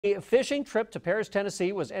A fishing trip to Paris,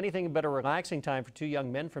 Tennessee was anything but a relaxing time for two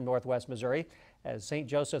young men from Northwest Missouri, as St.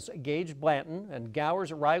 Joseph's Gage Blanton and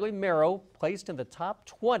Gower's Riley Merrow placed in the top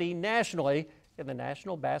 20 nationally in the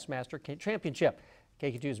National Bassmaster Championship.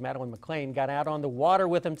 KQ2's Madeline McClain got out on the water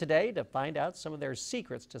with them today to find out some of their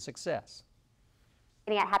secrets to success.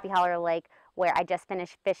 At Happy Holler Lake, where I just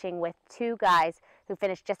finished fishing with two guys who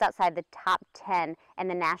finished just outside the top 10 in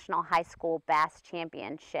the National High School Bass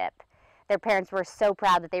Championship. Their parents were so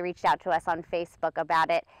proud that they reached out to us on Facebook about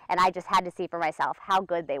it, and I just had to see for myself how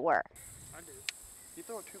good they were. I do. You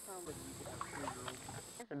throw a 2-pounder.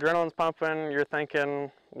 Adrenaline's pumping. You're thinking,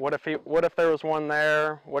 what if there was one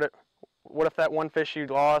there? What if that one fish you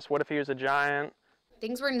lost? What if he was a giant?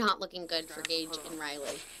 Things were not looking good for Gage and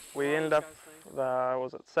Riley. We ended up,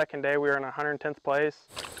 was it second day? We were in 110th place.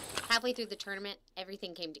 Halfway through the tournament,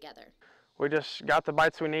 everything came together. We just got the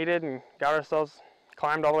bites we needed and got ourselves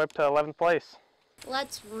climbed all the way up to 11th place.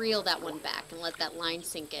 Let's reel that one back and let that line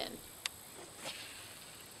sink in.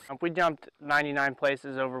 We jumped 99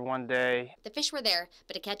 places over one day. The fish were there,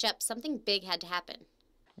 but to catch up, something big had to happen.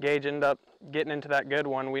 Gage ended up getting into that good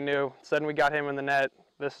one. We knew, suddenly we got him in the net,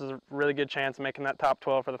 this is a really good chance of making that top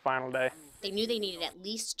 12 for the final day. They knew they needed at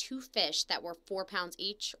least 2 fish that were 4 pounds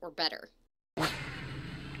each or better.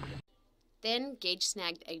 Then Gage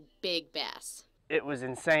snagged a big bass. It was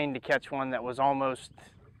insane to catch one that was almost,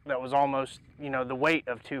 you know, the weight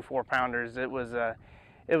of 2 4-pounders. It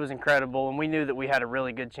was incredible, and we knew that we had a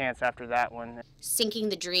really good chance after that one. Sinking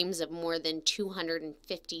the dreams of more than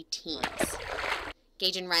 250 teams.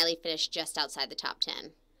 Gage and Riley finished just outside the top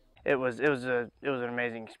 10. It was an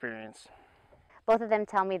amazing experience. Both of them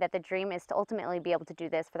tell me that the dream is to ultimately be able to do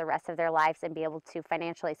this for the rest of their lives and be able to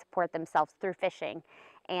financially support themselves through fishing.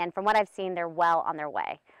 And from what I've seen, they're well on their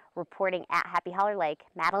way. Reporting at Happy Holler Lake,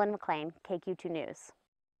 Madeline McClain, KQ2 News.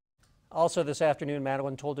 Also this afternoon,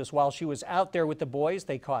 Madeline told us while she was out there with the boys,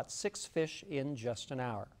 they caught 6 fish in just an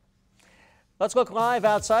hour. Let's look live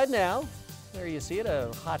outside now. There you see it,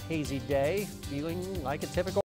 a hot, hazy day, feeling like a typical